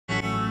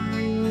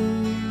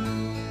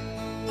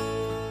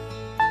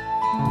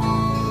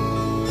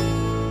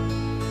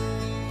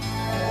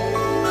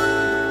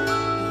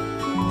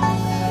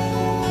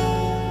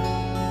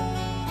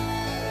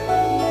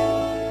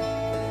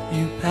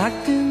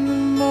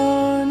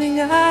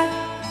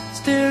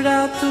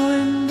out the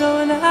window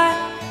and I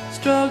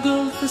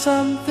struggled for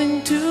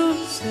something to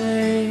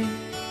say.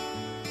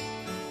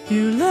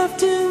 You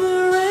left in the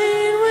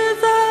rain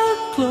without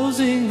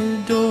closing the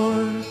door.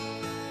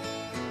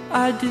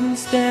 I didn't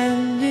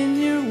stand in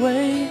your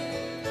way.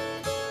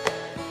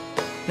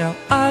 Now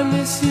I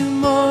miss you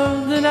more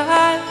than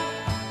I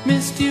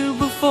missed you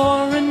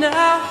before, and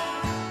now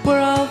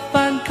where I'll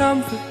find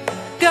comfort,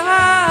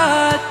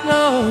 God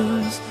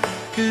knows.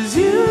 'Cause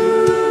you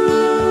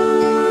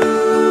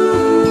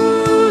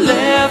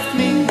left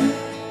me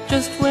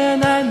just when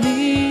I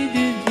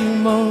needed you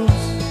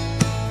most.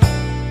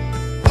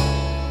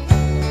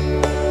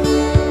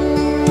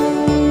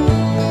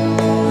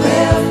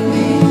 Left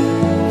me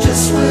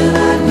just when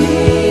I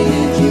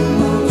needed you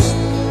most.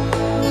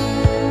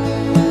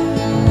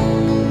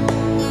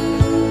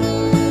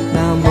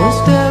 Now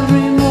most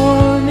every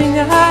morning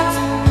I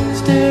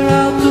stare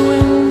out the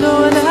window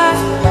and I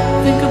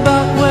think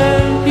about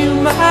where you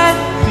might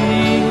be.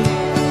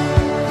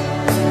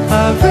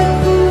 I've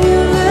written